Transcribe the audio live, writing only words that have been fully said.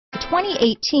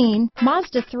2018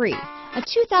 Mazda 3. A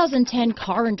 2010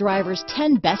 Car and Driver's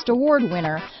 10 Best Award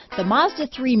winner, the Mazda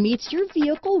 3 meets your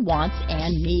vehicle wants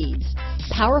and needs.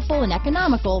 Powerful and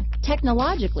economical,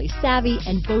 technologically savvy,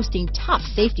 and boasting top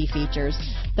safety features,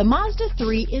 the Mazda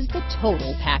 3 is the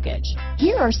total package.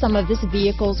 Here are some of this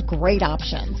vehicle's great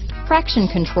options: traction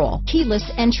control, keyless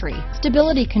entry,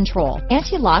 stability control,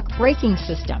 anti-lock braking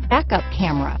system, backup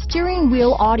camera, steering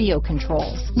wheel audio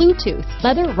controls, Bluetooth,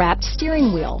 leather-wrapped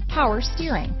steering wheel, power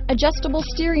steering, adjustable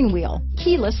steering wheel,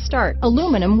 keyless start,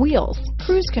 aluminum wheels,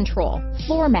 cruise control,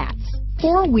 floor mats,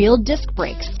 four-wheel disc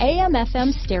brakes,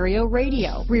 AM/FM stereo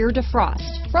radio, rear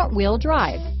defrost, front-wheel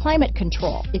drive, climate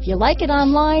control. If you like it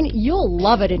online, you'll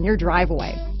love it in your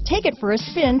driveway. Take it for a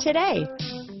spin today.